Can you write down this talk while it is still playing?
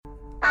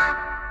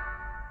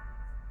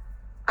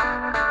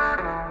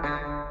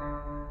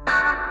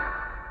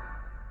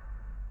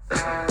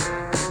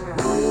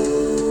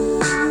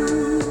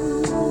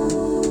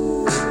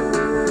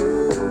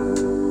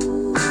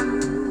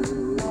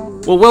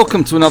Well,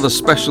 welcome to another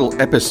special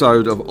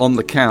episode of On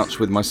the Couch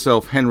with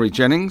myself, Henry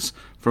Jennings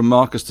from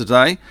Marcus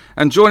Today.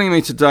 And joining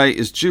me today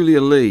is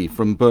Julia Lee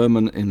from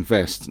Berman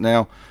Invest.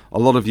 Now, a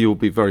lot of you will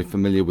be very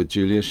familiar with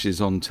Julia.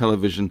 She's on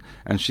television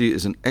and she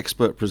is an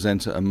expert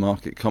presenter and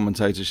market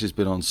commentator. She's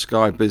been on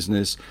Sky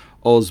Business,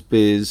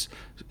 AusBiz,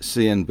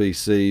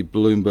 CNBC,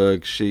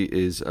 Bloomberg. She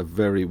is a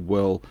very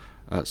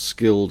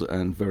skilled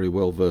and very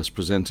well-versed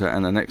presenter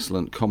and an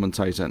excellent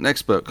commentator, an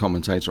expert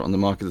commentator on the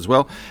market as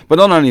well. But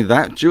not only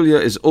that, Julia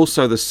is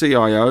also the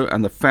CIO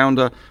and the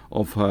founder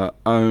of her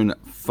own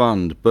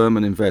fund,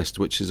 Berman Invest,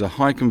 which is a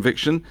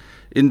high-conviction,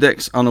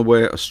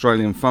 index-unaware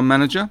Australian fund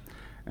manager.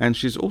 And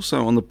she's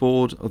also on the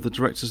board of the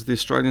directors of the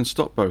Australian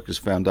Stockbrokers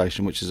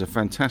Foundation, which is a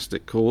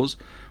fantastic cause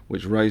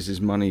which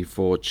raises money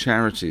for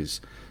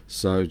charities.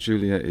 So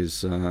Julia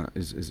is a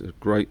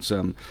great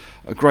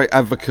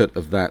advocate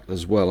of that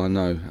as well, I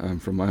know,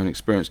 from my own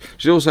experience.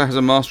 She also has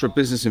a Master of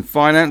Business in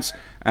Finance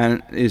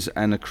and is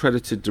an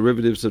accredited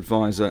derivatives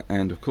advisor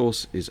and, of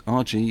course, is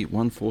RG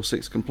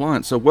 146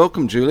 compliant. So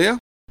welcome, Julia.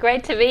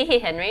 Great to be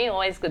here, Henry.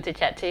 Always good to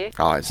chat to you.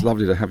 It's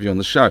lovely to have you on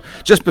the show.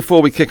 Just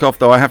before we kick off,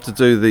 though, I have to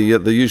do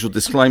the usual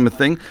disclaimer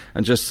thing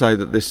and just say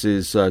that this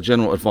is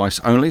general advice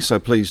only, so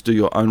please do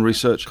your own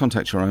research.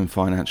 Contact your own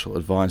financial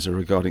advisor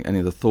regarding any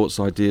of the thoughts,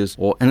 ideas,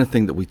 or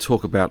anything that we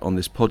talk about on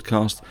this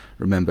podcast.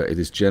 Remember, it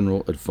is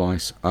general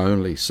advice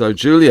only. So,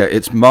 Julia,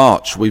 it's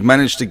March. We've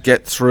managed to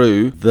get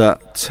through the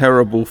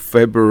terrible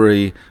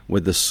February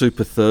with the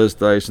Super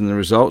Thursdays and the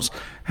results.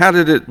 How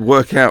did it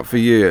work out for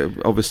you?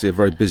 Obviously a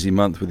very busy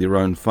month with your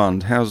own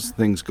fund. How's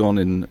things gone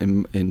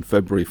in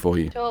February for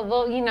you? Sure.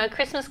 Well,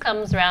 Christmas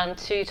comes around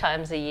 2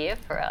 times a year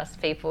for us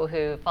people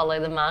who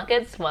follow the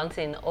markets. Once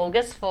in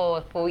August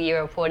for full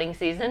year reporting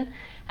season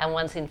and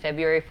once in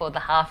February for the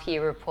half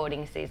year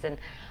reporting season.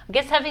 I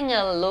guess having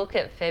a look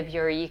at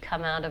February, you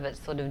come out of it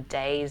sort of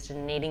dazed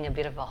and needing a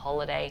bit of a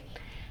holiday.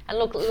 And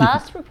look,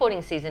 last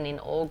reporting season in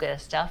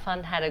August, our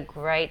fund had a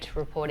great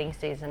reporting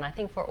season. I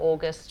think for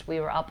August, we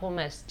were up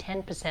almost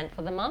 10%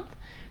 for the month,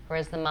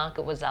 whereas the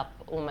market was up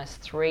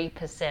almost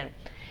 3%.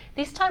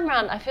 This time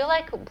around, I feel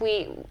like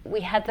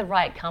we had the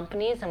right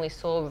companies and we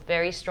saw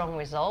very strong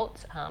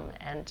results,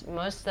 and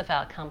most of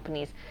our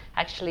companies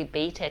actually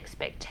beat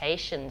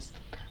expectations.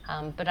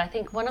 But I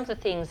think one of the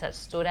things that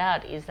stood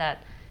out is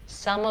that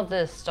some of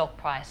the stock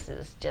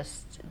prices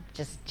just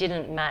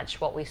didn't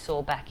match what we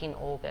saw back in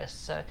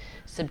August. So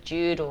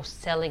subdued or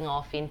selling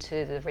off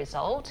into the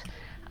result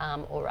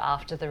or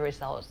after the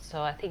result.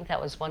 So I think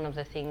that was one of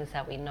the things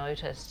that we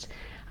noticed.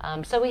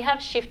 So we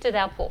have shifted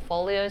our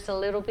portfolios a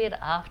little bit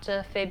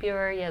after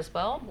February as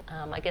well.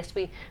 I guess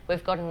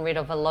we've gotten rid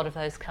of a lot of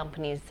those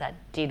companies that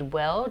did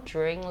well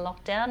during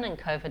lockdown and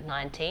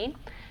COVID-19.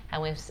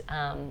 And we've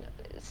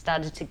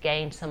started to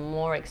gain some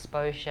more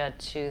exposure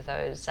to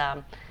those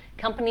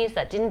companies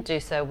that didn't do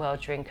so well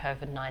during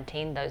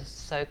COVID-19, those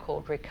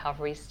so-called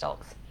recovery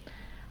stocks.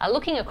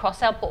 Looking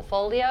across our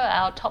portfolio,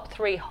 our top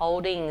 3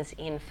 holdings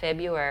in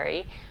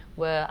February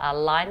were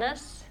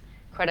Lynas,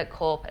 Credit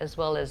Corp, as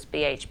well as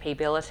BHP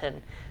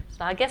Billiton.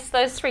 So I guess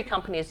those 3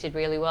 companies did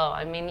really well.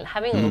 I mean,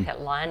 having a look at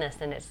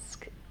Lynas, and it's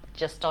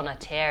just on a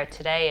tear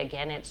today.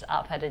 Again, it's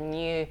up at a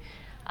new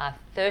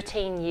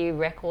 13-year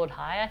record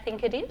high, I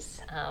think it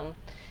is.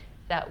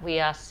 That we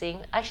are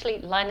seeing.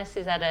 Actually, Lynas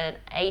is at an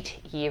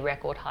 8-year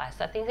record high.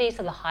 So I think these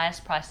are the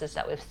highest prices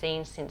that we've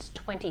seen since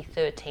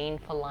 2013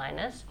 for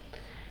Lynas.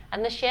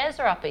 And the shares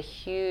are up a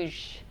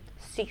huge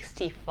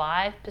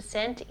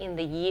 65% in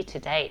the year to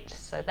date.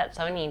 So that's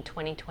only in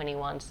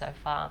 2021 so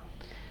far.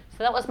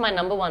 So that was my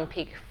number 1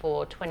 pick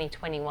for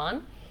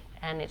 2021.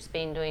 And it's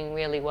been doing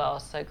really well.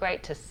 So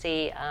great to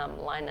see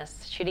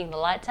Lynas shooting the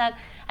lights out.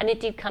 And it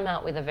did come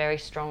out with a very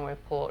strong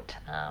report.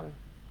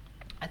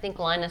 I think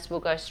Lynas will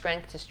go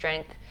strength to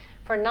strength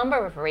for a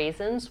number of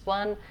reasons.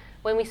 One,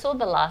 when we saw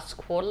the last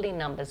quarterly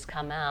numbers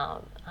come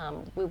out,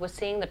 we were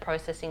seeing the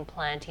processing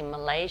plant in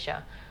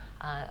Malaysia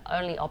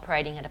only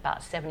operating at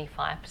about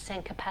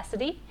 75%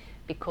 capacity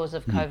because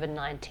of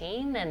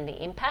COVID-19 and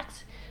the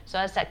impacts. So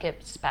as that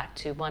gets back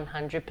to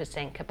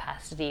 100%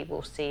 capacity,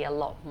 we'll see a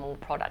lot more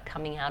product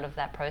coming out of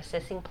that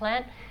processing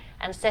plant.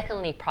 And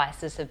secondly,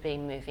 prices have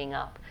been moving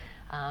up.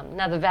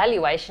 Now, the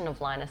valuation of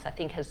Lynas, I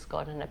think, has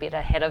gotten a bit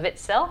ahead of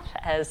itself,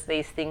 as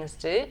these things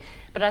do.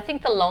 But I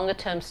think the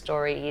longer-term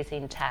story is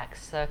intact.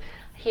 So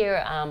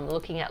here,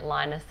 looking at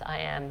Lynas, I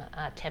am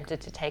tempted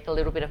to take a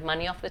little bit of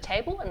money off the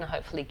table and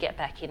hopefully get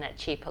back in at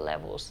cheaper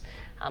levels.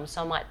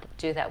 So I might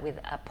do that with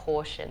a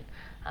portion,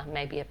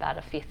 maybe about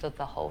 1/5 of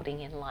the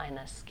holding in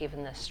Lynas,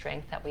 given the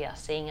strength that we are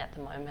seeing at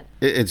the moment.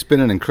 It's been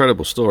an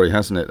incredible story,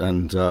 hasn't it?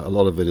 And a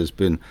lot of it has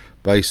been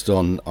based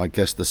on, I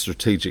guess, the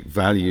strategic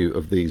value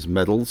of these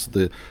metals,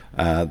 the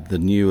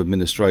new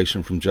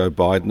administration from Joe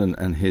Biden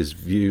and his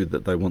view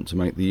that they want to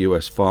make the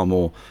US far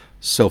more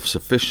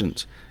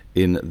self-sufficient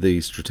in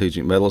these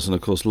strategic metals, and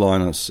of course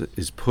Lynas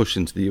is pushed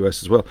into the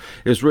US as well.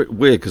 It was weird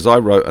because I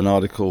wrote an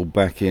article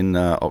back in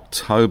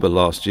October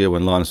last year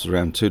when Lynas was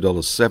around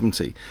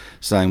 $2.70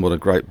 saying what a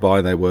great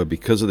buy they were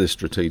because of this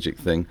strategic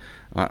thing.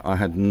 I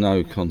had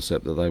no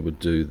concept that they would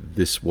do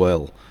this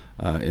well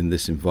in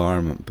this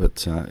environment,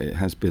 but it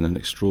has been an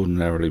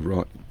extraordinarily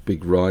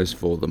big rise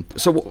for them.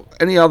 So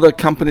any other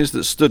companies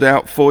that stood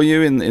out for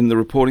you in the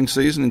reporting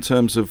season in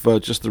terms of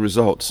just the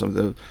results? Are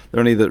there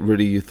any that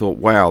really you thought,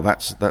 wow,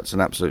 that's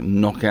an absolute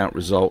knockout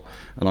result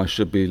and I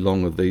should be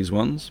long with these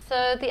ones?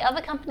 So the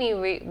other company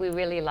we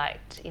really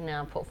liked in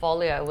our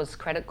portfolio was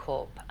Credit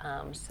Corp.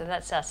 So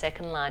that's our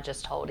second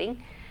largest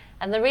holding.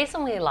 And the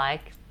reason we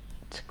liked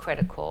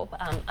Credit Corp,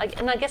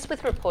 and I guess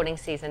with reporting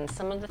season,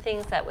 some of the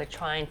things that we're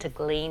trying to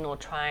glean or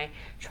try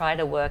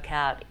to work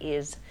out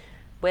is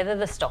whether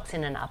the stock's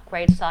in an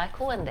upgrade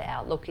cycle and the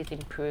outlook is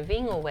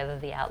improving, or whether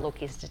the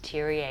outlook is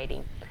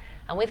deteriorating.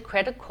 And with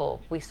Credit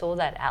Corp, we saw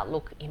that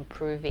outlook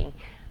improving.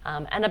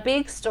 And a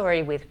big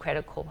story with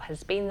Credit Corp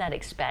has been that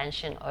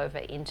expansion over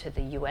into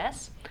the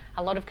US.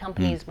 A lot of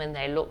companies, when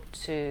they look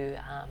to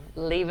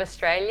leave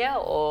Australia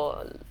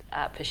or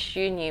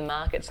pursue new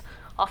markets,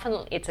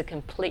 often it's a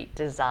complete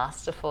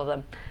disaster for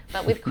them.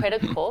 But with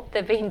Credit Corp,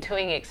 they've been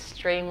doing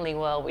extremely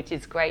well, which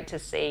is great to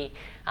see.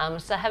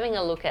 So having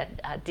a look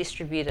at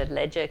distributed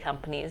ledger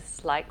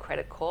companies like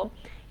Credit Corp,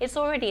 it's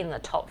already in the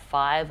top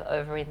 5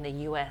 over in the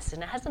US,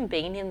 and it hasn't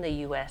been in the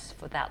US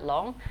for that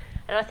long.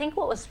 And I think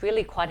what was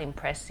really quite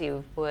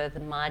impressive were the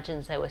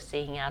margins they were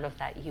seeing out of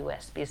that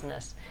US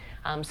business.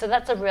 So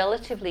that's a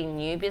relatively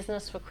new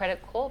business for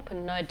Credit Corp,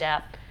 and no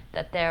doubt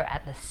that they're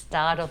at the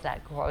start of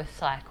that growth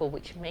cycle,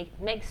 which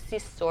makes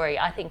this story,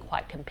 I think,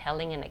 quite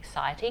compelling and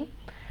exciting.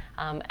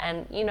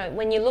 And, you know,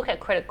 when you look at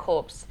Credit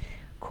Corp's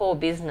core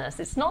business,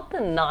 it's not the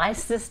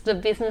nicest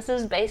of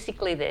businesses.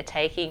 Basically, they're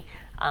taking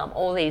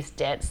all these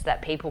debts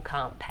that people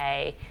can't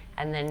pay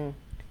and then,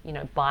 you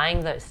know,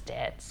 buying those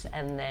debts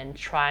and then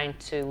trying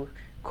to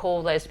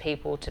call those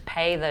people to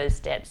pay those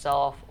debts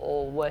off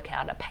or work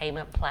out a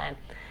payment plan.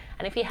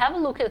 And if you have a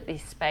look at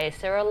this space,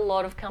 there are a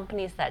lot of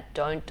companies that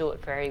don't do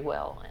it very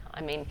well. I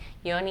mean,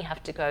 you only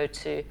have to go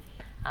to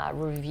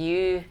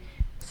review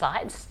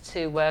sites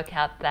to work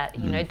out that,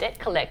 you know, debt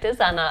collectors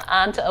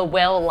aren't a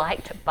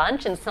well-liked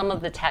bunch, and some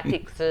of the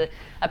tactics are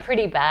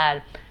pretty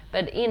bad.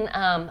 But in,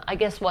 I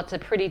guess, what's a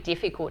pretty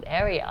difficult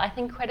area, I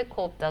think Credit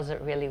Corp does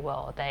it really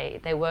well.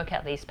 They work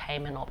out these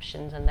payment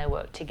options and they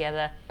work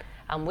together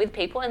with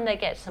people, and they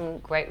get some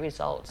great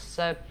results.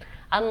 So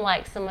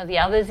unlike some of the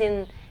others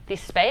in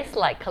this space,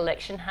 like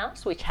Collection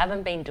House, which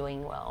haven't been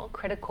doing well,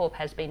 Credit Corp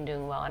has been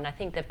doing well. And I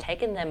think they've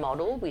taken their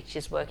model, which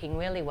is working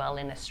really well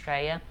in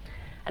Australia,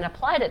 and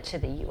applied it to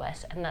the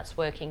US, and that's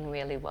working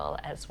really well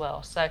as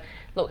well. So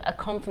look, a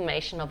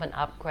confirmation of an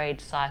upgrade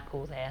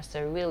cycle there.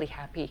 So really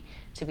happy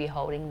to be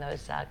holding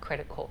those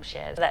Credit Corp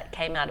shares. That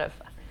came out of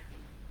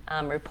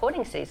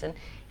reporting season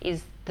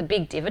is the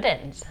big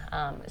dividends,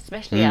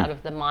 especially out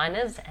of the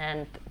miners,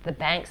 and the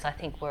banks I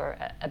think were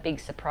a big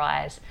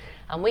surprise.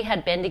 We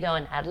had Bendigo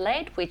and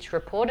Adelaide, which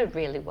reported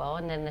really well,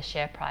 and then the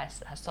share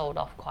price sold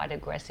off quite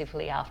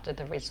aggressively after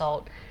the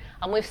result.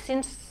 And we've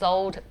since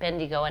sold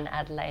Bendigo and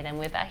Adelaide, and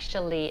we've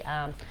actually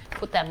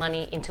put that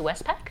money into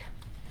Westpac.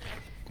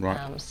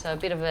 Right. So a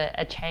bit of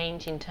a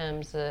change in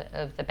terms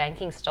of the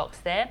banking stocks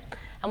there.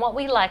 And what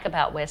we like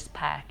about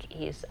Westpac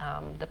is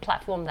the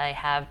platform they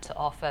have to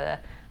offer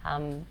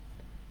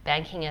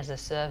banking as a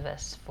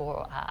service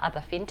for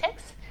other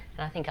fintechs.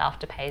 And I think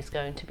Afterpay is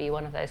going to be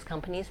one of those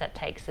companies that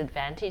takes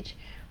advantage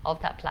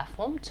of that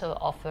platform to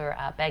offer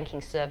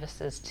banking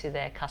services to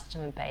their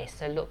customer base.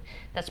 So look,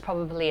 that's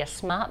probably a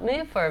smart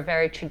move for a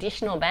very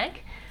traditional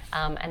bank,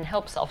 and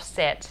helps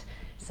offset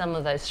some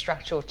of those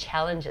structural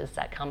challenges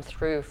that come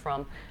through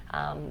from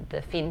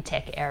the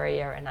fintech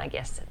area, and I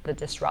guess the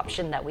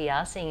disruption that we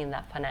are seeing in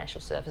that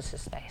financial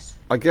services space.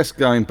 I guess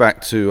going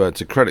back to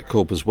Credit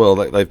Corp as well,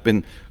 they've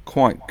been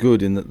quite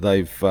good in that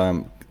they've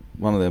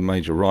one of their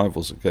major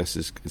rivals, I guess,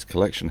 is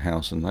Collection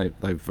House, and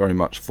they've very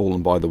much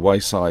fallen by the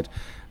wayside.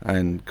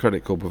 And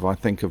Credit Corp, I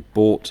think, have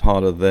bought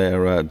part of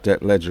their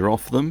debt ledger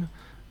off them.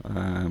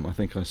 I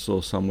think I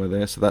saw somewhere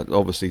there. So that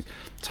obviously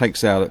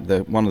takes out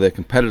one of their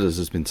competitors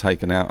has been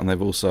taken out, and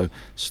they've also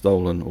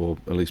stolen or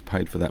at least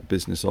paid for that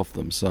business off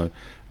them. So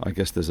I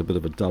guess there's a bit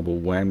of a double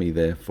whammy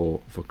there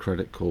for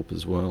Credit Corp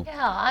as well.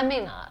 Yeah, I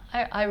mean,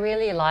 I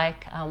really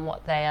like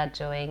what they are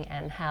doing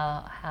and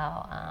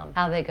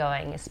how they're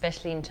going,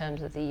 especially in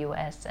terms of the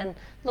US. And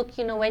look,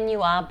 you know, when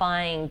you are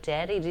buying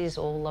debt, it is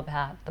all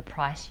about the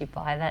price you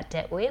buy that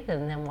debt with,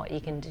 and then what you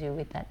can do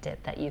with that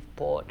debt that you've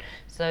bought.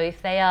 So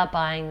if they are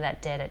buying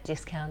that debt at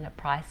discounted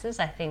prices,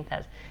 I think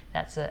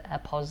that's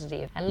a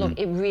positive. And look,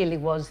 it really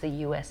was the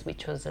US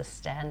which was a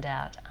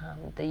standout.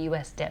 The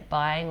US debt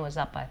buying was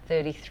up by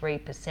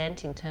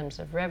 33% in terms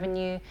of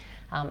revenue,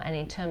 and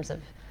in terms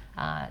of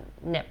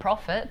net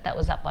profit, that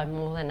was up by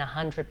more than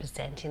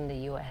 100% in the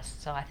US.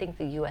 So I think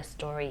the US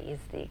story is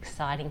the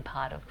exciting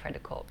part of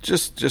Credit Corp.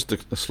 Just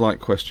a slight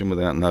question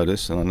without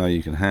notice, and I know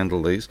you can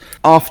handle these.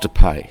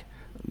 Afterpay.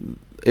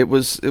 It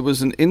was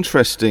an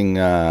interesting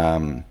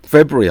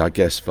February, I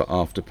guess, for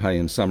Afterpay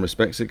in some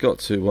respects. It got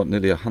to,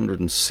 nearly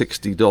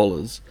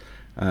 $160.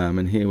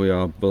 And here we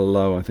are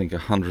below, I think,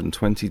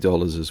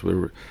 $120 as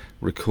we're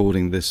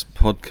recording this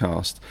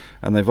podcast.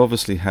 And they've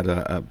obviously had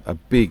a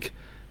big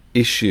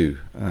issue,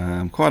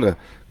 quite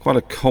quite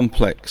a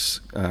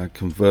complex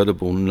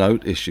convertible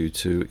note issue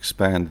to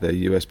expand their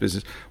US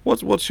business.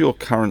 What's your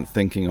current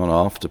thinking on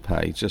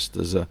Afterpay, just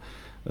as a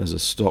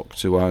stock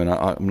to own?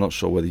 I'm not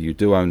sure whether you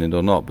do own it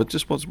or not, but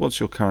just what's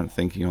your current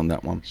thinking on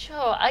that one?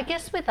 Sure. I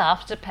guess with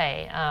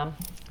Afterpay,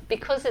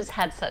 because it's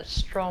had such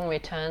strong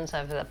returns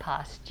over the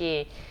past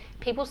year,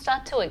 people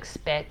start to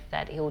expect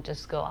that it will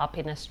just go up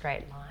in a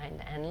straight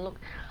line. And look,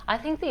 I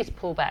think these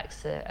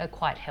pullbacks are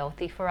quite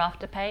healthy for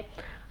Afterpay.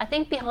 I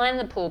think behind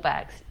the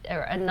pullbacks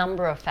are a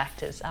number of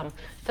factors.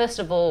 First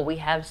of all, we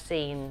have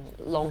seen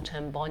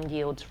long-term bond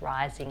yields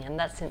rising, and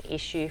that's an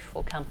issue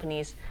for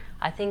companies.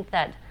 I think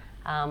that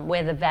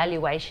where the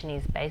valuation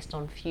is based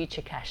on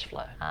future cash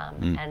flow.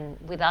 And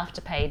with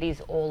Afterpay, it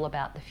is all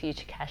about the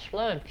future cash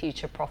flow and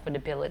future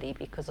profitability,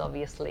 because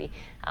obviously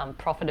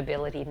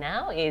profitability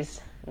now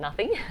is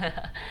nothing.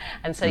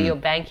 And so you're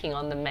banking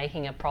on them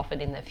making a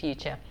profit in the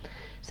future.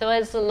 So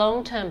as the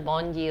long-term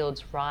bond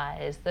yields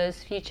rise,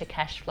 those future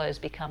cash flows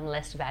become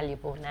less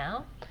valuable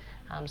now.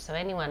 So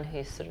anyone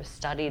who's sort of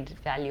studied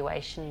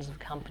valuations of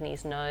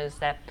companies knows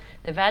that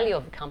the value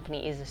of a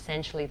company is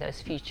essentially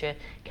those future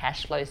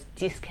cash flows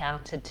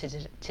discounted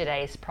to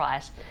today's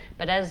price.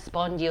 But as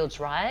bond yields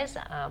rise,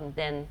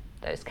 then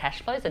those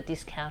cash flows are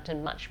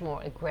discounted much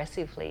more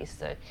aggressively.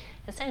 So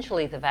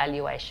essentially the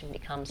valuation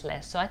becomes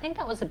less. So I think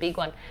that was a big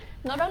one,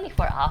 not only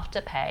for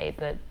Afterpay,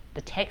 but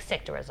the tech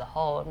sector as a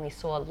whole. And we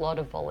saw a lot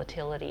of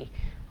volatility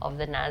of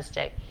the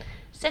NASDAQ.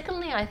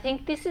 Secondly, I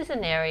think this is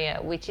an area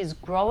which is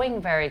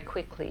growing very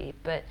quickly,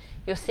 but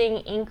you're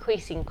seeing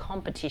increasing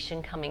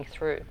competition coming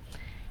through.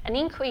 And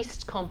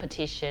increased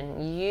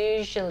competition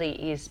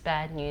usually is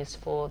bad news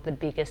for the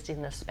biggest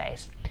in the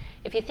space.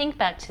 If you think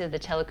back to the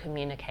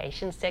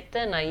telecommunications sector,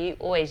 and I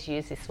always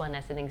use this one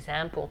as an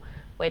example,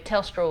 where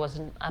Telstra was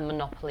a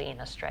monopoly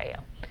in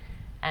Australia,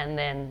 and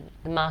then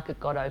the market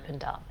got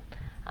opened up.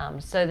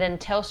 So then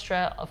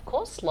Telstra, of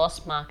course,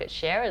 lost market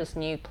share as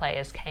new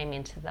players came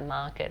into the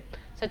market.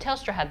 So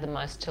Telstra had the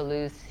most to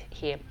lose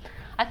here.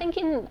 I think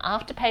in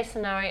Afterpay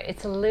scenario,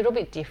 it's a little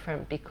bit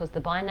different because the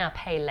buy now,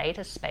 pay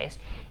later space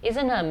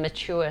isn't a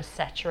mature,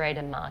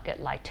 saturated market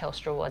like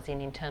Telstra was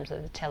in terms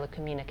of the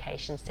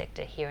telecommunications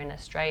sector here in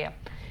Australia.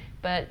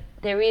 But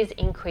there is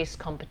increased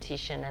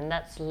competition, and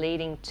that's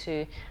leading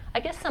to, I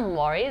guess, some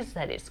worries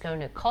that it's going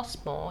to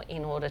cost more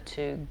in order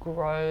to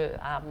grow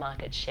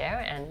market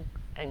share and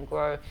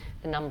grow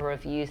the number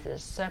of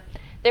users. So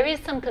there is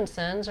some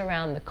concerns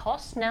around the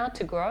cost now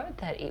to grow,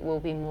 that it will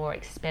be more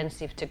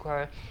expensive to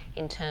grow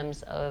in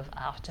terms of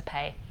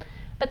Afterpay.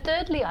 But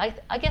thirdly,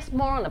 I guess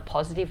more on a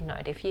positive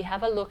note, if you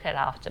have a look at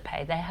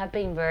Afterpay, they have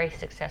been very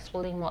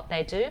successful in what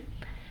they do.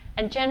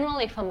 And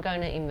generally, if I'm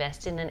going to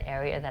invest in an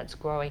area that's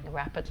growing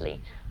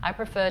rapidly, I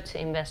prefer to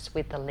invest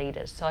with the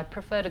leaders. So I'd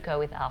prefer to go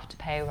with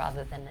Afterpay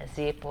rather than a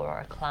Zip or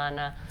a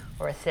Klarna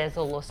or a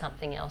Sezzle or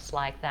something else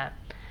like that.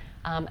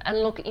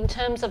 And look, in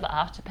terms of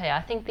Afterpay,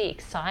 I think the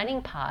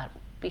exciting part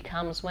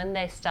becomes when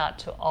they start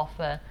to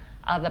offer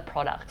other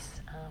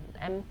products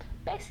and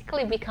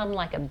basically become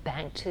like a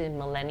bank to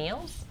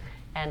millennials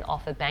and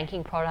offer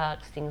banking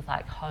products, things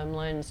like home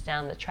loans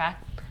down the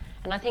track.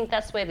 And I think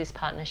that's where this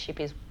partnership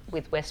is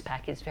with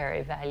Westpac is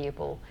very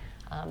valuable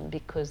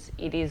because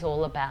it is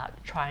all about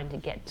trying to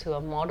get to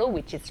a model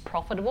which is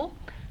profitable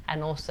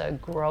and also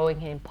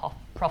growing in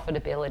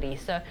profitability.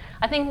 So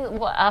I think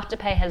what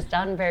Afterpay has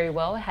done very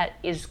well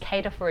is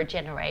cater for a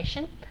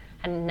generation,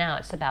 and now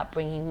it's about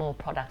bringing more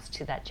products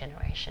to that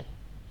generation.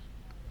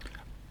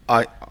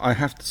 I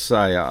have to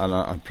say, and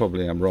I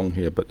probably am wrong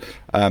here, but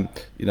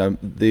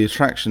the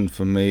attraction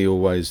for me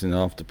always in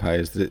Afterpay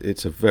is that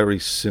it's a very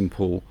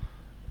simple,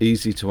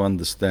 easy to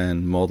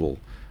understand model.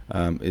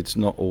 It's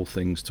not all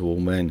things to all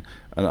men.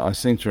 And I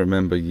seem to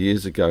remember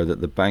years ago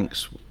that the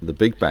banks, the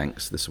big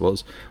banks,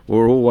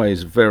 were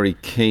always very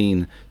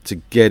keen to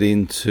get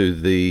into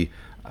the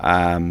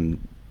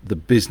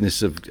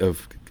business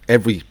of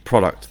every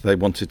product. They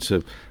wanted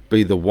to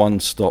be the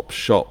one-stop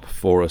shop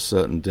for a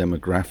certain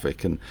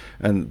demographic,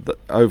 and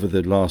over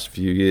the last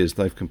few years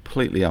they've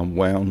completely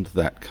unwound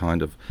that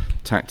kind of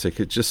tactic.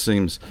 It just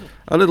seems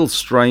a little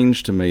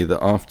strange to me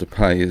that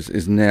Afterpay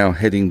is now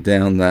heading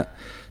down that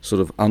sort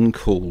of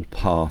uncool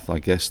path, I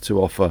guess, to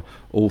offer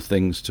all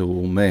things to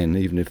all men,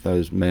 even if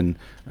those men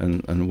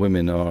and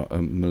women are a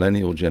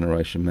millennial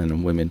generation men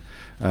and women,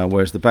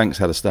 whereas the banks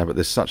had a stab at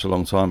this such a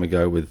long time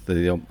ago with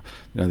the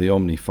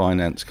Omni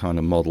Finance kind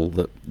of model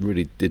that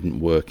really didn't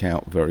work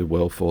out very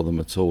well for them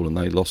at all, and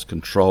they lost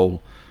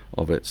control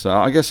of it. So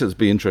I guess it'd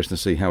be interesting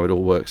to see how it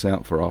all works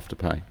out for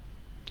Afterpay.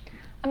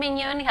 I mean,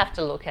 you only have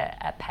to look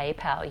at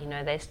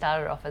PayPal. They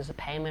started off as a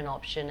payment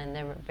option, and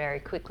then very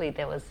quickly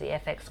there was the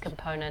FX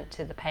component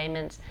to the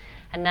payments,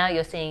 and now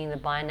you're seeing the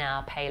buy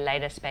now, pay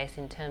later space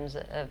in terms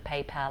of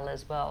PayPal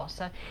as well.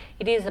 So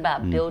it is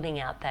about building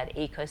out that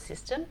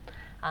ecosystem.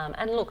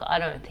 And look, I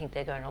don't think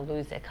they're going to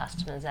lose their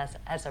customers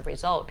as a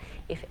result.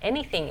 If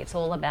anything, it's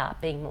all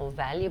about being more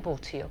valuable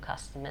to your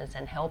customers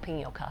and helping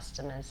your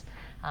customers.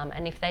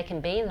 And if they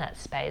can be in that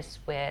space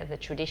where the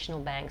traditional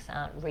banks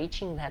aren't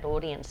reaching that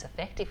audience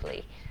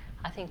effectively,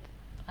 I think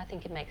I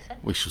think it makes sense.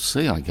 We shall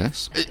see, I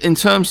guess. In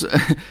terms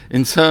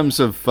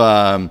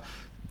of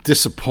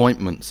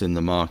disappointments in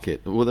the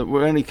market,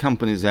 were any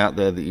companies out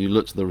there that you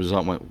looked at the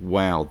result and went,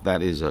 wow,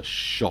 that is a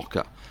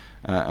shocker?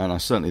 And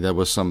there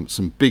were some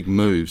big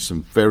moves,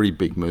 some very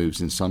big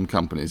moves in some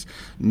companies.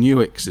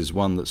 Nuix is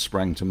one that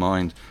sprang to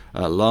mind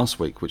last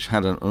week, which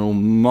had an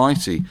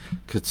almighty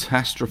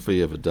catastrophe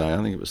of a day.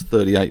 I think it was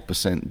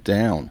 38%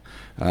 down,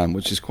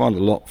 which is quite a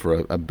lot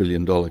for a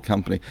billion-dollar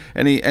company.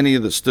 Any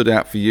that stood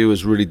out for you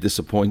as really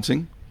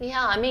disappointing?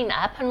 Yeah, I mean,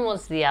 Appen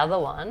was the other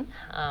one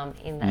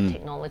in that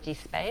technology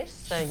space.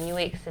 So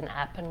Nuix and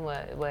Appen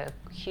were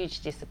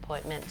huge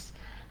disappointments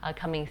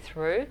coming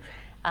through.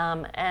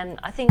 And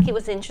I think it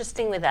was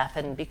interesting with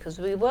Appen because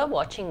we were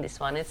watching this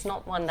one. It's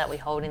not one that we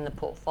hold in the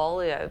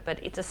portfolio, but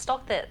it's a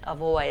stock that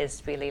I've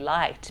always really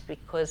liked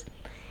because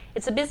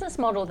it's a business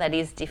model that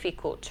is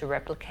difficult to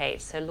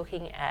replicate. So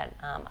looking at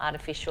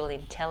artificial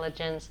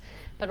intelligence,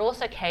 but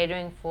also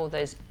catering for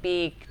those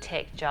big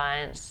tech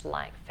giants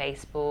like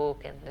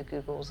Facebook and the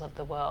Googles of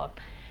the world.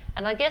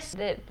 And I guess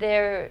that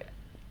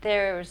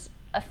there's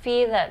a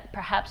fear that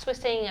perhaps we're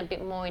seeing a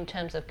bit more in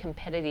terms of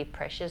competitive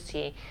pressures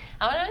here.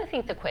 I don't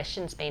think the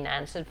question's been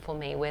answered for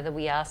me whether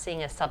we are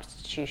seeing a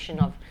substitution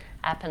of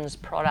Appen's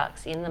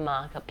products in the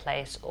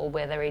marketplace or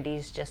whether it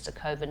is just a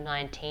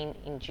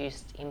COVID-19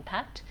 induced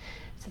impact.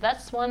 So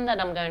that's one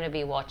that I'm going to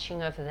be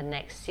watching over the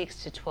next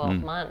 6 to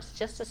 12 months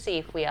just to see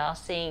if we are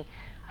seeing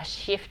a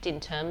shift in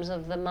terms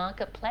of the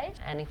marketplace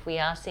and if we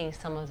are seeing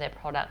some of their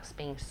products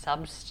being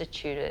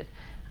substituted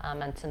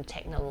and some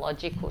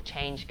technological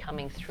change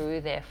coming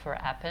through there for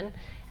Appen.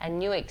 And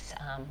Nuix,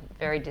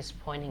 very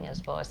disappointing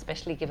as well,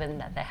 especially given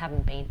that they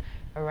haven't been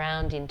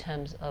around in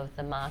terms of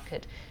the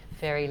market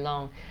very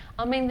long.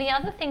 I mean, the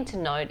other thing to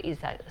note is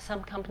that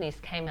some companies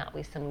came out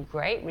with some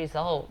great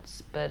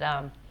results, but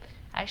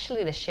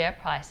actually the share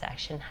price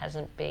action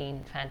hasn't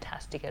been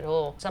fantastic at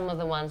all. Some of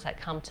the ones that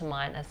come to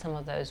mind are some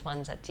of those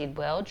ones that did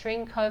well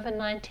during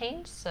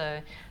COVID-19. So,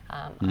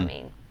 I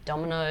mean,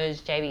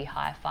 Domino's, JB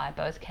Hi-Fi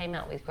both came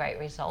out with great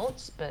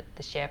results, but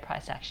the share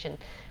price action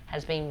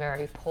has been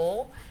very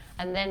poor.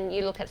 And then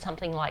you look at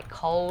something like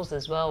Coles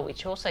as well,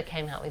 which also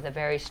came out with a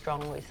very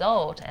strong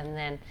result and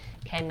then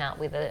came out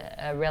with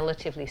a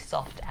relatively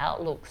soft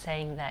outlook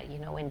saying that, you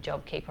know, when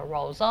JobKeeper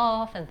rolls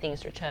off and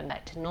things return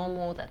back to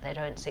normal, that they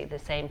don't see the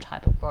same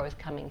type of growth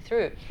coming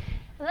through.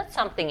 And that's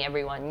something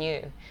everyone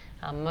knew.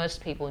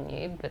 Most people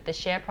knew, but the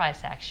share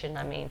price action,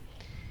 I mean,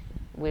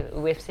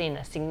 we've seen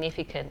a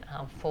significant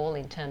fall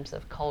in terms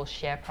of Coles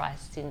share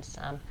price since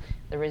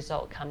the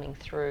result coming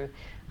through.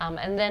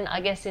 And then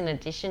I guess in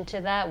addition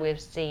to that, we've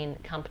seen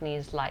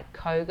companies like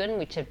Kogan,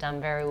 which have done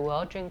very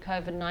well during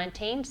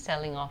COVID-19,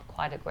 selling off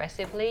quite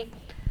aggressively.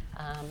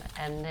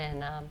 And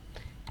then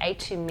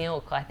A2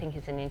 Milk, I think,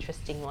 is an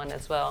interesting one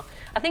as well.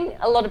 I think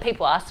a lot of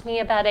people ask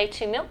me about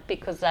A2 Milk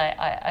because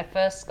I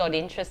first got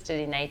interested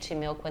in A2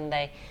 Milk when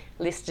they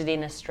listed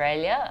in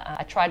Australia.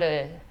 I tried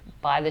to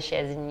buy the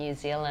shares in New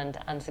Zealand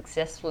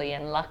unsuccessfully,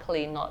 and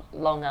luckily not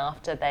long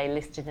after they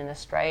listed in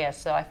Australia.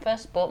 So I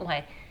first bought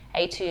my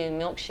A2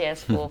 Milk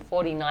shares for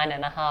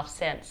 49.5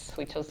 cents,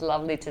 which was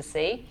lovely to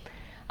see.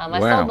 I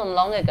sold them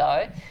long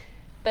ago,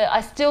 but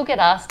I still get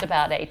asked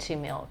about A2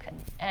 Milk.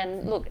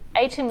 And look,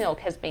 A2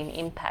 Milk has been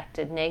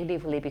impacted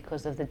negatively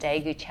because of the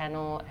Daegu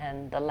channel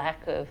and the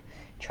lack of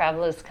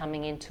travellers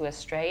coming into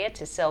Australia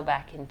to sell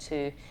back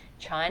into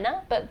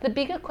China. But the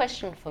bigger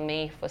question for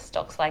me for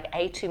stocks like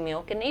A2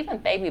 Milk and even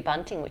Baby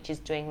Bunting, which is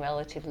doing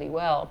relatively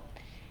well,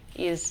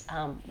 is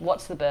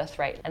what's the birth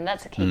rate? And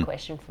that's a key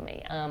question for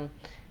me.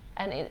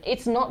 And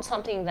it's not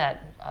something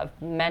that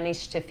I've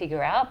managed to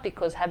figure out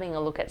because having a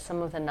look at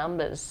some of the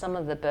numbers, some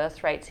of the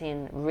birth rates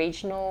in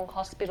regional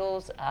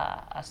hospitals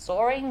are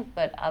soaring,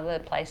 but other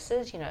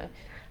places, you know,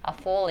 are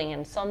falling.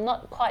 And so I'm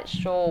not quite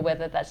sure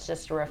whether that's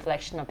just a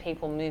reflection of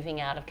people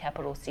moving out of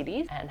capital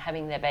cities and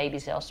having their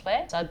babies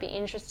elsewhere. So I'd be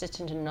interested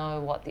to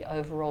know what the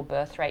overall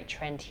birth rate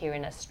trend here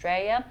in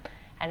Australia.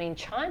 And in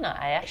China,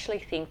 I actually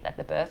think that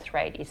the birth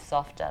rate is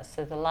softer.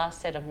 So the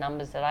last set of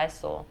numbers that I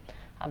saw,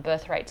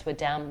 birth rates were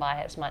down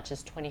by as much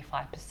as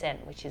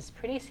 25%, which is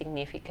pretty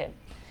significant.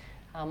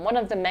 One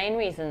of the main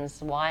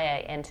reasons why I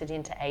entered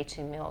into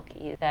A2 Milk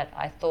is that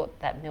I thought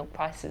that milk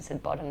prices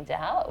had bottomed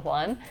out,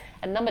 one.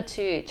 And number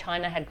two,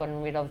 China had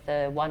gotten rid of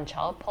the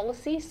one-child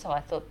policy, so I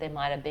thought there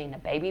might have been a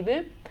baby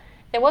boom.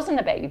 There wasn't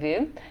a baby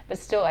boom, but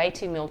still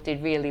A2 Milk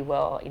did really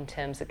well in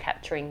terms of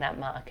capturing that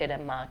market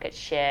and market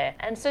share.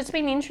 And so it's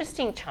been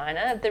interesting,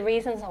 China. The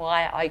reasons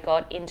why I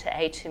got into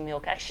A2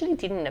 Milk actually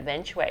didn't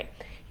eventuate.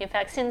 In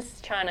fact,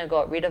 since China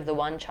got rid of the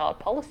one-child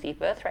policy,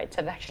 birth rates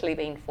have actually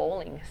been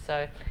falling.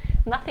 So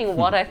nothing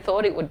what I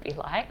thought it would be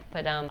like.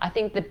 But I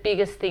think the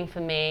biggest thing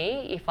for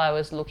me, if I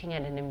was looking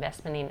at an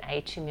investment in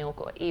A2 Milk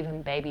or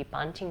even Baby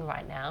Bunting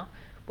right now,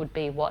 would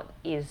be what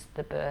is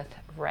the birth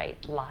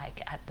rate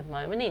like at the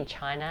moment in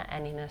China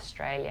and in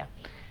Australia.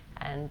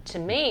 And to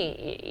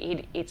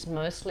me, it's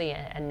mostly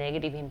a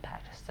negative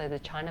impact. So the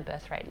China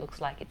birth rate looks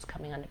like it's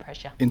coming under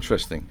pressure.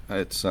 Interesting.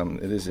 It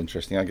is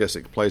interesting. I guess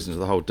it plays into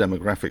the whole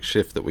demographic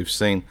shift that we've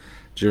seen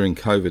during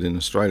COVID in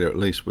Australia, at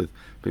least, with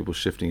people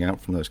shifting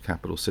out from those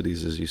capital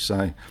cities, as you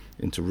say,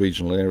 into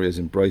regional areas,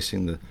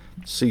 embracing the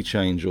sea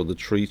change or the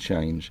tree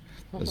change,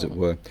 as it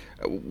were.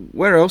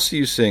 Where else are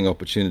you seeing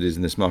opportunities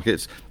in this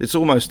market? It's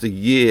almost a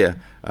year,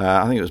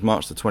 I think it was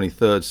March the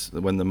 23rd,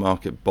 when the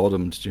market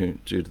bottomed due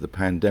to the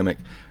pandemic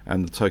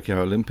and the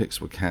Tokyo Olympics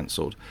were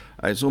cancelled.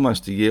 It's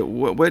almost a year.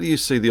 Where do you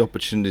see the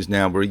opportunities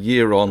now? We're a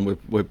year on,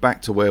 we're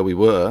back to where we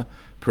were,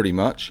 pretty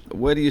much.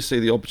 Where do you see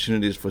the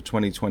opportunities for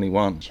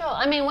 2021? Sure.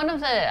 I mean, one of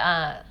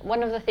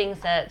the things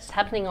that's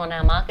happening on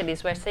our market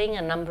is we're seeing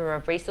a number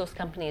of resource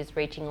companies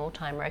reaching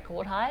all-time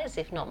record highs,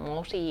 if not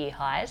multi-year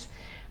highs,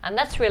 and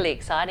that's really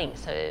exciting.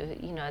 So,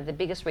 the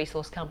biggest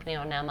resource company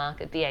on our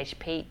market,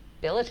 BHP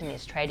Billiton,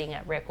 is trading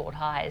at record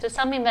highs. So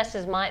some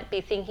investors might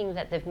be thinking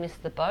that they've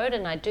missed the boat,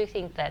 and I do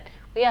think that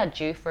we are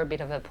due for a bit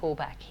of a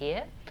pullback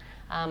here.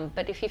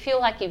 But if you feel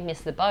like you've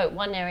missed the boat,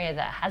 one area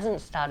that hasn't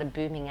started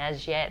booming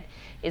as yet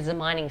is the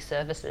mining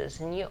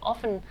services. And you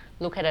often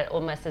look at it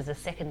almost as a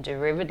second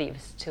derivative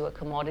to a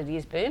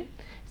commodities boom.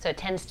 So it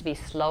tends to be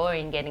slower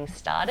in getting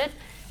started.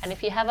 And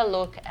if you have a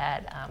look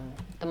at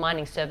the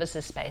mining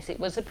services space, it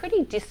was a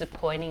pretty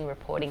disappointing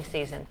reporting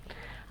season.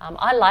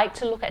 I like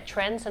to look at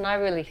trends, and I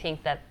really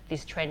think that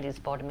this trend is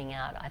bottoming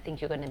out. I think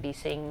you're going to be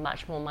seeing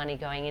much more money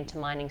going into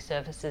mining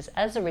services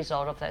as a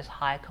result of those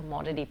higher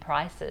commodity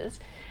prices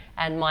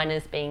and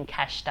miners being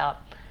cashed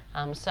up.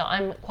 So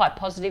I'm quite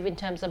positive in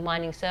terms of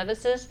mining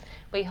services.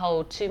 We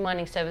hold 2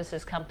 mining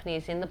services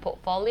companies in the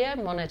portfolio,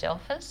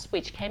 Monadelphous,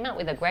 which came out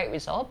with a great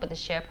result, but the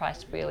share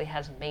price really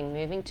hasn't been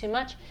moving too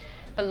much.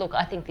 But look,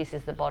 I think this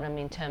is the bottom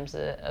in terms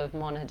of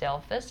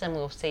Monadelphous, and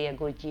we'll see a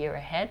good year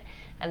ahead.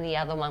 And the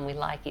other one we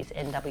like is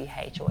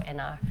NWH or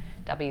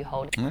NRW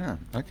Holdings. Yeah,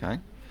 okay.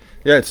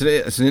 Yeah, it's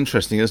an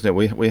interesting, isn't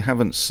it? We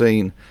haven't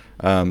seen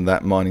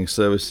that mining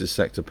services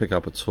sector pick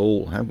up at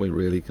all, have we,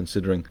 really,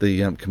 considering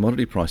the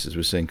commodity prices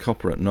we're seeing?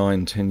 Copper at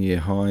 9-10-year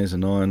highs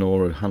and iron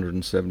ore at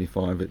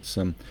 175. It's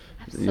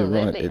Absolutely.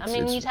 You're right. I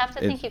mean, you'd have to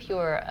think if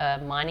you're a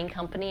mining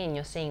company and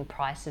you're seeing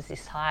prices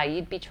this high,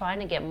 you'd be trying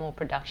to get more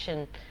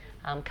production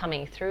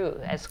coming through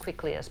as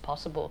quickly as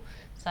possible.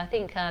 So I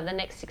think the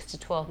next 6 to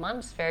 12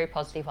 months, very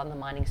positive on the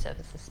mining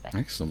services space.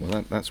 Excellent.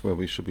 Well, that's where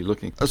we should be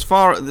looking.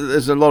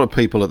 There's a lot of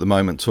people at the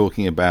moment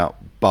talking about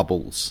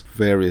bubbles,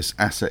 various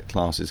asset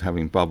classes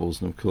having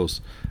bubbles, and of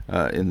course,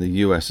 in the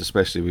US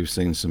especially, we've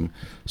seen some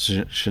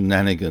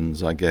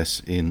shenanigans, I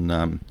guess,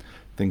 in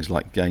things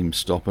like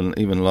GameStop, and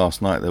even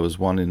last night there was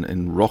one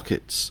in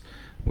Rockets,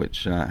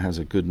 which has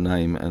a good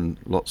name and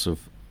lots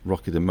of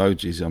rocket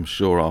emojis, I'm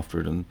sure, after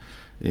it, and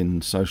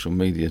in social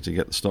media to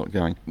get the stock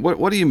going.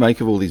 What do you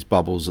make of all these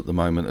bubbles at the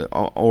moment?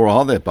 Or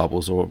are there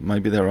bubbles, or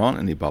maybe there aren't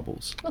any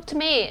bubbles? Look, to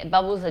me,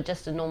 bubbles are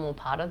just a normal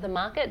part of the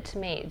market. To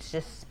me, it's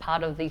just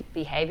part of the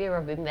behaviour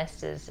of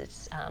investors.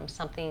 It's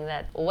something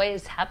that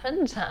always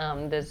happened.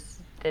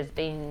 There's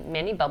been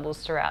many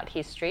bubbles throughout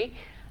history.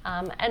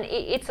 And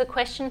it's a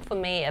question for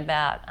me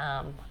about,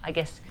 I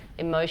guess,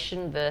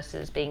 emotion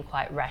versus being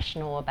quite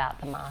rational about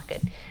the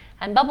market.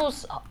 And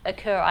bubbles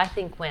occur, I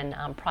think, when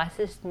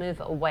prices move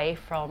away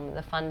from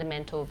the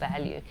fundamental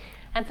value.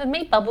 And for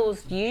me,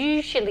 bubbles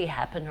usually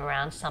happen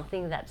around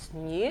something that's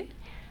new.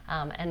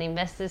 And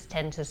investors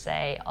tend to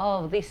say,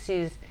 oh, this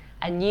is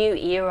a new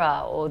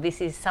era, or this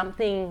is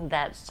something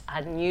that's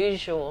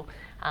unusual,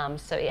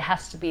 so it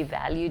has to be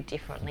valued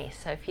differently.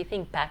 So if you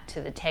think back to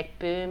the tech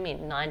boom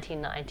in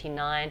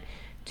 1999,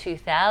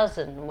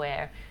 2000,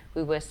 where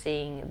we were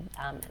seeing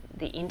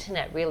the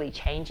internet really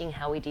changing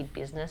how we did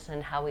business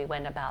and how we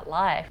went about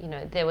life.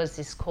 There was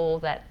this call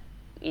that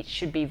it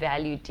should be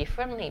valued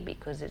differently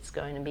because it's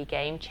going to be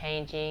game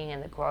changing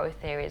and the growth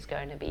there is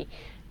going to be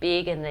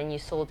big. And then you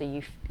saw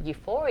the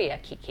euphoria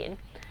kick in.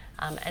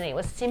 And it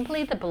was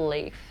simply the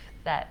belief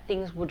that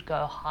things would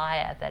go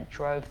higher that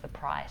drove the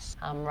price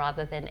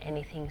rather than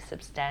anything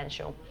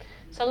substantial.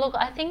 So look,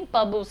 I think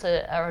bubbles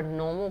are a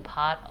normal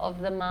part of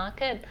the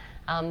market.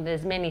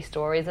 There's many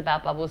stories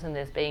about bubbles, and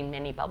there's been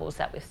many bubbles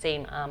that we've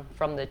seen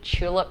from the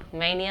tulip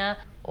mania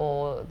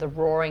or the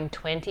roaring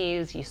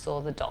 20s. You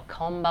saw the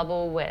dot-com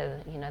bubble where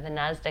the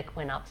Nasdaq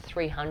went up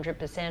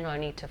 300%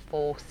 only to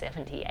fall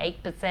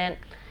 78%.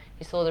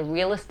 You saw the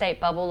real estate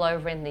bubble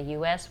over in the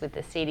US with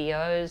the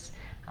CDOs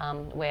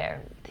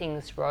where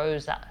things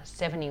rose up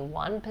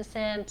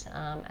 71%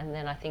 and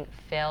then I think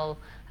fell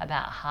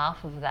about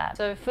half of that.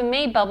 So for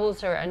me,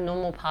 bubbles are a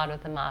normal part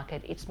of the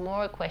market. It's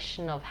more a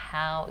question of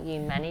how you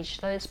manage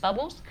those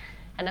bubbles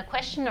and a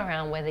question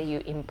around whether you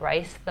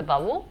embrace the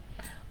bubble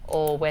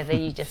or whether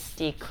you just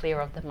steer clear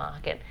of the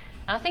market.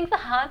 And I think the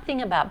hard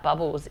thing about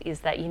bubbles is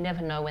that you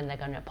never know when they're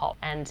going to pop.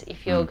 And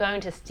if you're going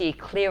to steer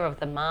clear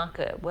of the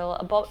market, well,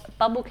 a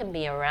bubble can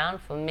be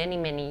around for many,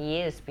 many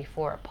years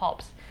before it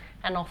pops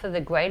and offer the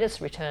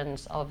greatest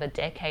returns of a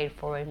decade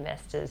for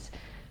investors.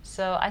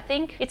 So I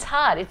think it's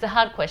hard. It's a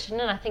hard question,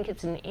 and I think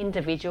it's an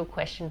individual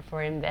question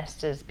for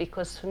investors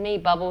because for me,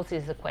 bubbles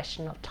is a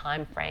question of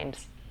time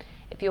frames.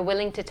 If you're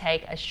willing to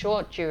take a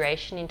short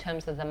duration in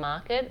terms of the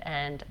market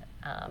and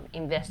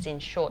invest in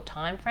short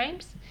time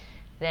frames,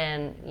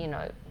 then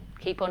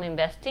keep on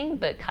investing,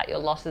 but cut your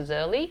losses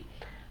early.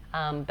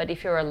 But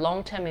if you're a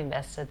long-term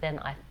investor, then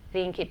I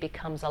think it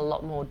becomes a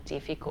lot more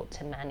difficult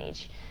to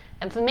manage.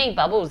 And for me,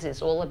 bubbles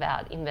is all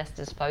about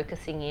investors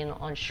focusing in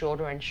on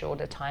shorter and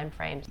shorter time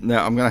frames.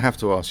 Now, I'm going to have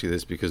to ask you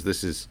this because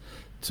this is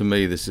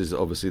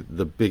obviously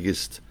the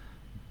biggest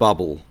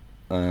bubble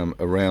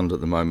around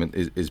at the moment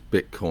is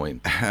Bitcoin.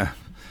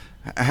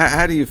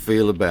 How do you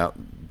feel about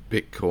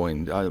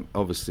Bitcoin?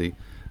 Obviously,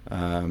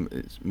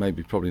 it's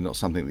probably not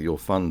something that your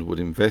fund would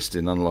invest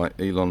in, unlike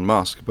Elon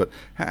Musk, but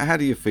how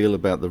do you feel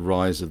about the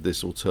rise of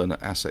this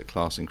alternate asset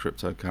class in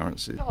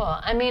cryptocurrency? Sure.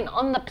 I mean,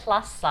 on the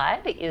plus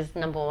side is,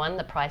 number one,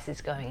 the price is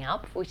going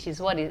up, which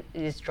is what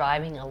is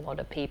driving a lot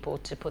of people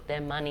to put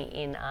their money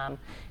in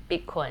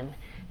Bitcoin.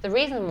 The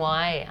reason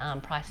why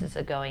prices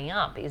are going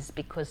up is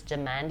because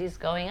demand is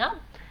going up,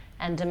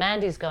 and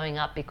demand is going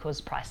up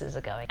because prices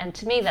are going. And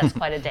to me, that's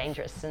quite a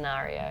dangerous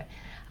scenario.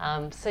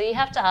 So you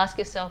have to ask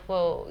yourself,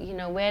 well,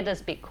 where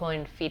does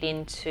Bitcoin fit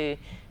into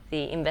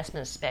the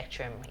investment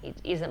spectrum?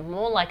 Is it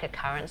more like a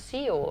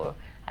currency or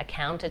a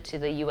counter to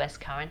the US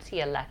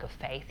currency, a lack of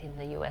faith in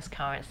the US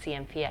currency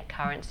and fiat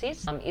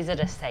currencies? Is it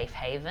a safe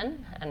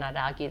haven? And I'd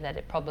argue that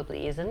it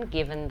probably isn't,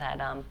 given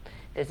that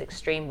there's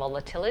extreme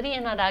volatility,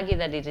 and I'd argue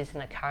that it isn't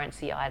a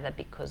currency either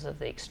because of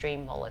the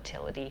extreme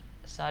volatility.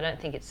 So I don't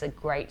think it's a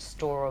great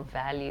store of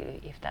value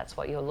if that's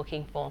what you're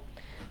looking for.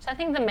 So I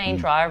think the main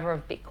driver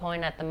of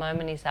Bitcoin at the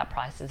moment is that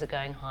prices are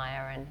going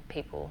higher, and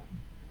people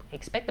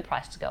expect the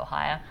price to go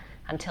higher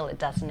until it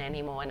doesn't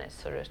anymore and it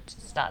sort of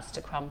starts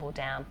to crumble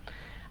down.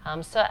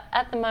 So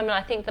at the moment,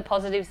 I think the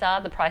positives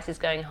are the price is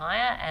going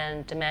higher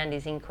and demand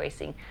is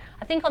increasing.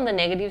 I think on the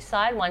negative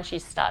side, once you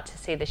start to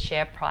see the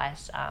share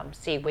price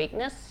see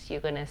weakness, you're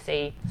going to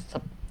see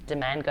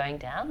demand going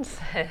down.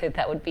 So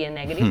that would be a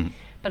negative.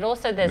 But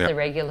also there's the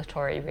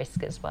regulatory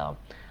risk as well.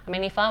 I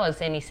mean, if I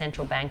was any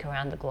central bank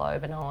around the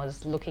globe and I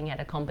was looking at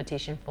a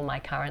competition for my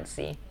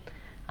currency,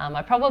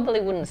 I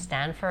probably wouldn't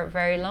stand for it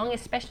very long,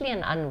 especially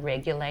an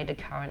unregulated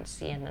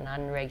currency and an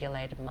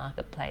unregulated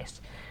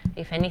marketplace.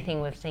 If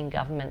anything, we've seen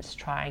governments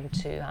trying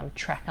to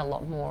track a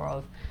lot more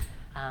of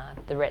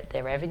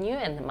their revenue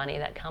and the money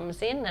that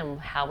comes in and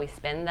how we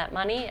spend that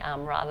money,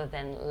 rather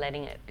than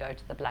letting it go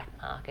to the black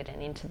market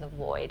and into the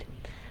void.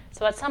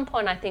 So at some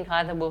point, I think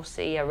either we'll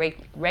see a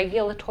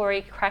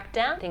regulatory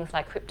crackdown, things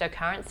like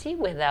cryptocurrency,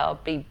 where they'll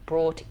be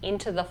brought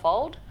into the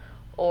fold,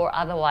 or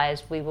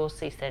otherwise we will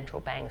see central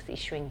banks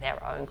issuing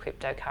their own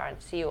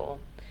cryptocurrency or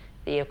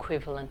the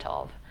equivalent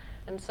of.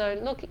 And so,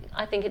 look,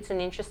 I think it's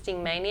an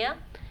interesting mania.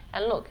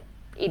 And look,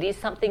 it is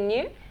something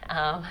new.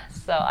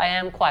 So I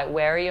am quite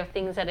wary of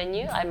things that are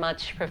new. I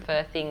much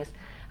prefer things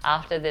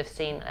after they've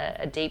seen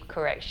a deep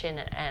correction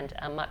and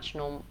a much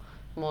more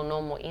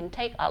normal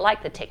intake. I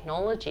like the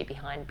technology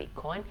behind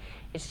Bitcoin.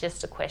 It's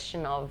just a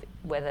question of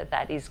whether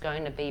that is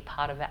going to be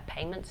part of our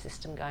payment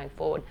system going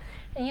forward.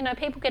 And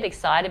people get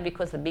excited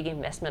because the big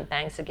investment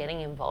banks are getting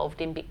involved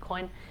in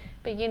Bitcoin.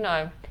 But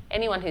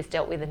anyone who's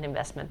dealt with an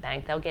investment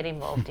bank, they'll get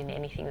involved in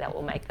anything that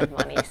will make them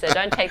money. So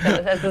don't take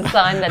that as a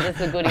sign that it's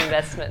a good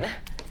investment.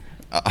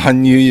 I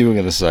knew you were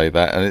going to say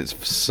that, and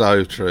it's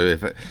so true.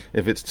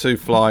 If it's two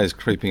flies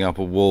creeping up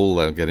a wall,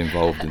 they'll get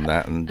involved in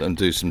that and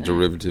do some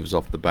derivatives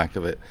off the back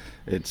of it.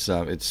 It's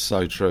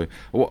so true.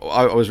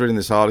 I was reading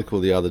this article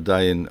the other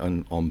day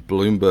on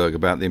Bloomberg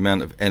about the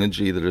amount of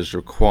energy that is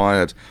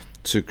required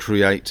to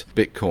create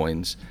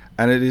Bitcoins,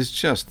 and it is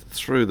just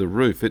through the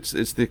roof. It's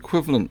the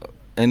equivalent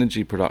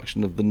energy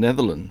production of the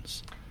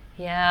Netherlands.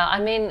 Yeah, I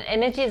mean,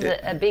 energy is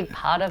a big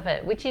part of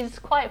it, which is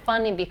quite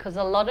funny because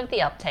a lot of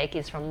the uptake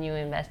is from new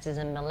investors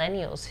and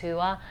millennials who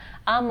are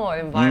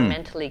more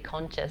environmentally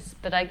conscious.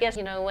 But I guess,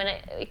 when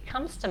it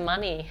comes to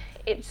money,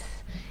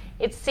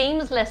 it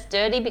seems less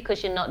dirty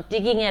because you're not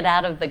digging it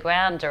out of the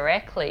ground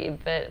directly.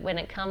 But when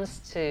it comes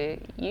to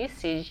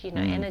usage,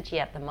 energy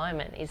at the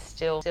moment is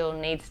still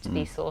needs to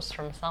be sourced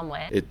from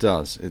somewhere. It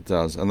does.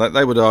 And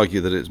they would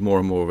argue that it's more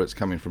and more of it's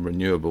coming from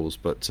renewables,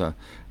 but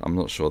I'm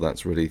not sure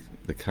that's really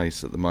the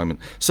case at the moment.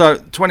 So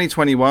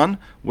 2021,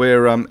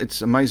 where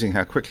it's amazing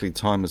how quickly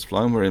time has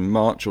flown. We're in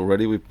March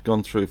already. We've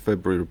gone through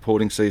February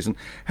reporting season.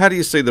 How do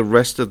you see the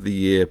rest of the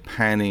year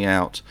panning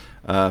out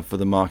for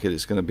the market?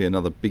 It's going to be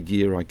another big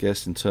year, I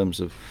guess, in terms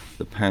of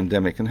the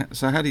pandemic. And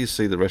so how do you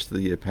see the rest of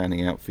the year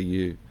panning out for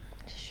you?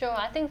 Sure.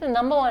 I think the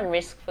number one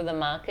risk for the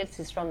markets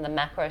is from the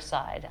macro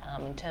side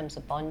in terms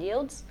of bond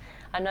yields.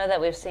 I know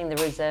that we've seen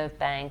the Reserve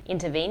Bank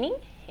intervening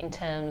in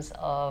terms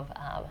of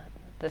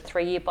the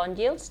 3-year bond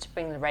yields to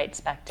bring the rates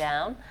back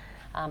down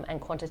and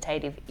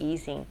quantitative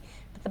easing.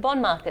 But the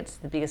bond market's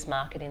the biggest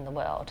market in the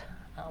world.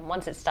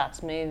 Once it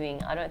starts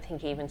moving, I don't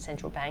think even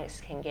central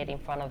banks can get in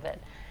front of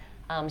it.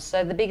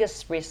 So the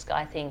biggest risk,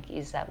 I think,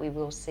 is that we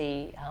will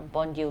see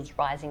bond yields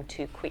rising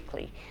too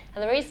quickly.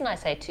 And the reason I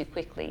say too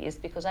quickly is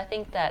because I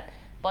think that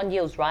bond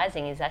yields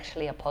rising is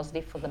actually a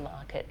positive for the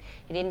market.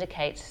 It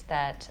indicates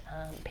that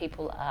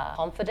people are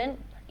confident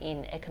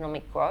in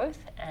economic growth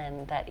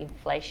and that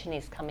inflation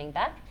is coming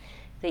back.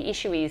 The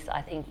issue is,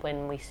 I think,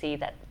 when we see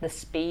that the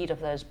speed of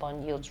those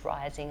bond yields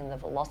rising and the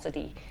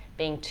velocity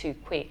being too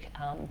quick,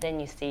 then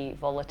you see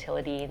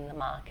volatility in the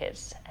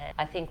markets. And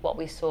I think what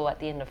we saw at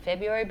the end of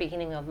February,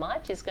 beginning of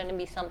March, is going to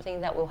be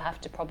something that we'll have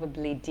to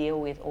probably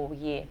deal with all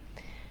year.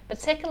 But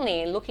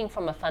secondly, looking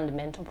from a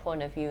fundamental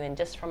point of view and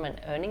just from an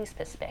earnings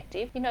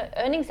perspective,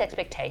 earnings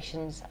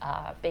expectations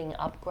are being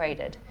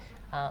upgraded.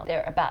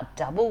 They're about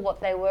double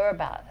what they were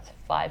about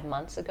 5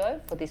 months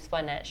ago for this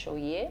financial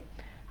year.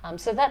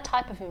 So that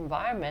type of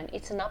environment,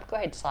 it's an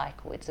upgrade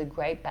cycle. It's a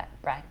great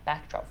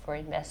backdrop for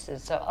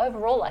investors. So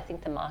overall, I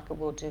think the market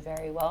will do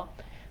very well.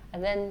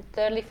 And then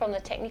thirdly, from the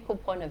technical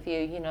point of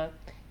view,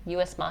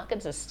 US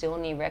markets are still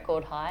near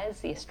record highs.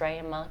 The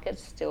Australian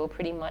market's still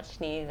pretty much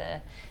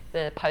near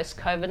the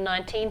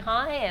post-COVID-19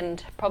 high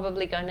and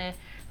probably going to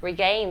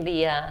regain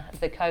the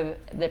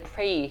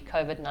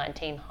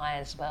pre-COVID-19 high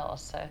as well.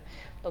 So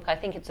look, I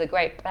think it's a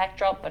great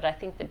backdrop, but I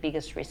think the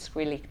biggest risk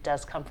really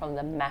does come from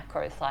the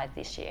macro side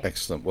this year.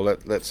 Excellent. Well,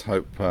 let's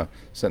hope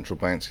central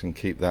banks can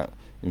keep that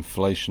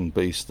inflation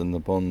beast and the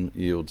bond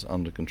yields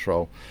under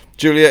control.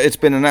 Julia, it's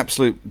been an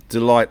absolute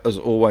delight as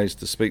always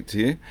to speak to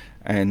you,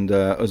 and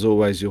as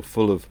always you're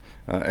full of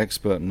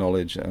expert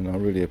knowledge, and I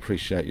really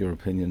appreciate your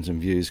opinions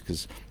and views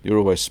because you're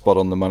always spot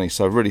on the money.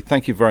 So really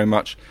thank you very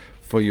much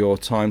for your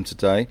time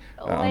today.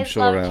 I'm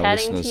sure love our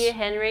chatting listeners... to you,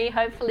 Henry.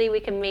 Hopefully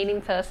we can meet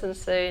in person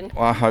soon.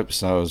 I hope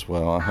so as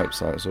well. I hope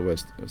so. It's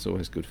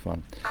always good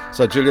fun.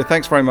 So Julia,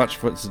 thanks very much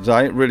for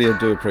today. Really, I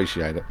do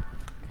appreciate it.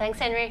 Thanks,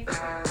 Henry.